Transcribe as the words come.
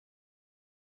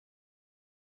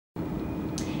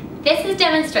This is a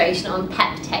demonstration on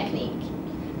PEP technique.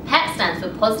 PEP stands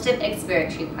for positive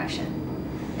expiratory pressure.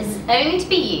 This is only to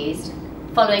be used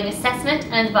following assessment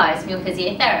and advice from your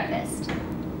physiotherapist.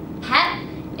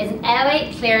 PEP is an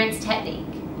airway clearance technique.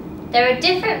 There are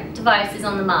different devices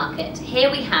on the market. Here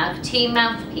we have two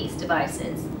mouthpiece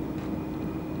devices.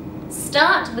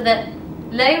 Start with a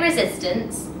low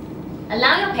resistance.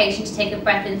 Allow your patient to take a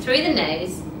breath in through the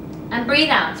nose and breathe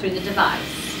out through the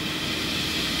device.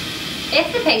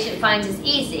 If the patient finds this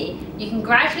easy, you can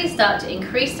gradually start to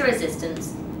increase the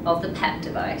resistance of the PEP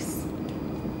device.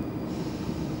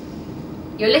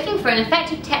 You're looking for an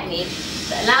effective technique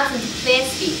that allows them to clear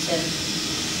sputum.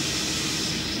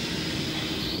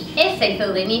 If they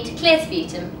feel they need to clear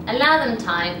sputum, allow them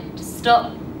time to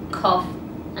stop, cough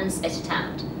and spit it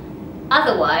out.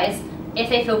 Otherwise, if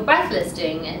they feel breathless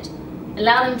doing it,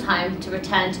 allow them time to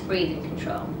return to breathing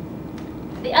control.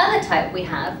 The other type we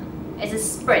have is a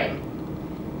spring.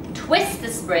 Twist the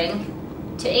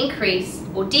spring to increase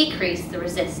or decrease the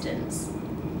resistance.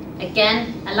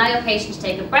 Again, allow your patient to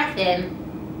take a breath in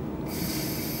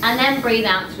and then breathe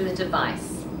out through the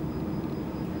device.